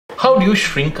How do you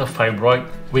shrink a fibroid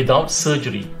without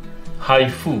surgery?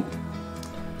 HIFU.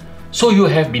 So you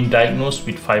have been diagnosed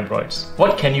with fibroids.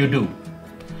 What can you do?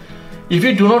 If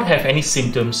you do not have any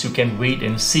symptoms, you can wait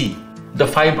and see. The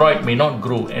fibroid may not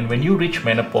grow, and when you reach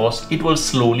menopause, it will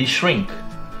slowly shrink.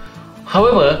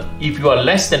 However, if you are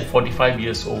less than 45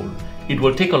 years old, it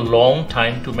will take a long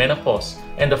time to menopause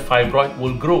and the fibroid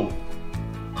will grow.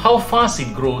 How fast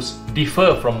it grows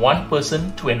differ from one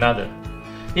person to another.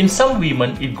 In some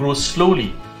women, it grows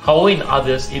slowly. However, in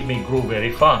others, it may grow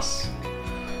very fast.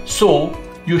 So,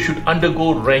 you should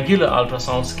undergo regular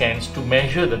ultrasound scans to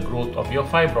measure the growth of your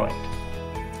fibroid.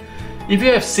 If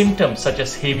you have symptoms such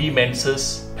as heavy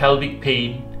menses, pelvic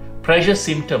pain, pressure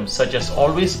symptoms such as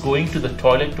always going to the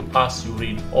toilet to pass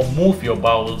urine or move your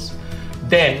bowels,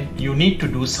 then you need to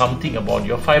do something about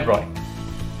your fibroid.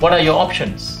 What are your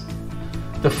options?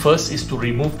 The first is to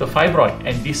remove the fibroid,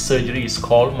 and this surgery is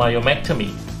called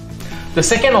myomectomy. The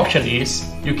second option is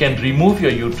you can remove your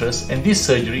uterus, and this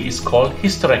surgery is called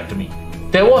hysterectomy.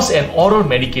 There was an oral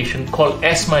medication called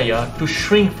Esmaya to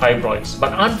shrink fibroids,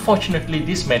 but unfortunately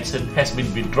this medicine has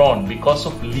been withdrawn because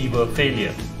of liver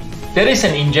failure. There is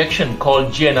an injection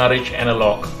called GnRH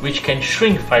analog which can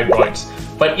shrink fibroids,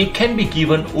 but it can be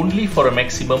given only for a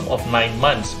maximum of 9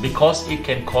 months because it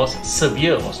can cause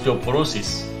severe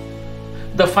osteoporosis.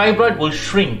 The fibroid will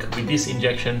shrink with this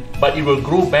injection, but it will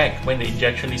grow back when the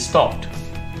injection is stopped.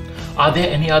 Are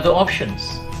there any other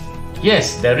options?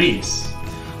 Yes, there is.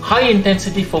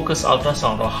 High-intensity focused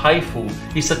ultrasound, or HIFU,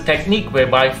 is a technique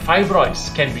whereby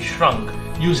fibroids can be shrunk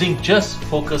using just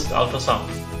focused ultrasound.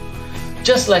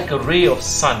 Just like a ray of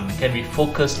sun can be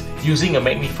focused using a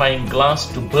magnifying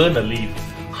glass to burn a leaf,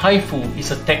 HIFU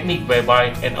is a technique whereby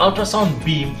an ultrasound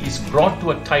beam is brought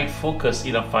to a tight focus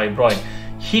in a fibroid,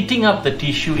 heating up the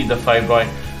tissue in the fibroid,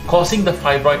 causing the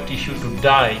fibroid tissue to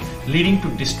die, leading to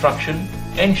destruction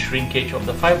and shrinkage of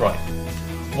the fibroid.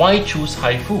 Why choose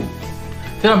HIFU?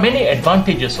 There are many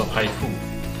advantages of HIFU.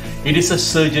 It is a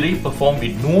surgery performed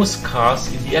with no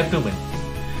scars in the abdomen.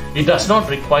 It does not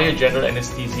require general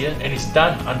anesthesia and is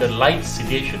done under light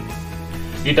sedation.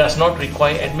 It does not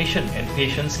require admission and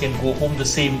patients can go home the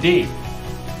same day.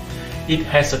 It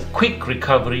has a quick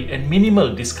recovery and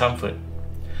minimal discomfort.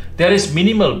 There is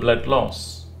minimal blood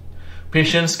loss.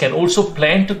 Patients can also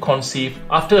plan to conceive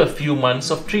after a few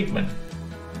months of treatment.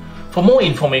 For more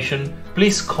information,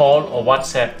 please call or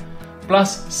WhatsApp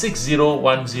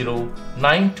 +6010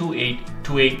 928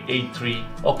 2883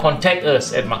 or contact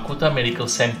us at Makota Medical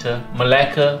Center,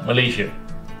 Malacca, Malaysia.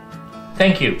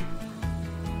 Thank you.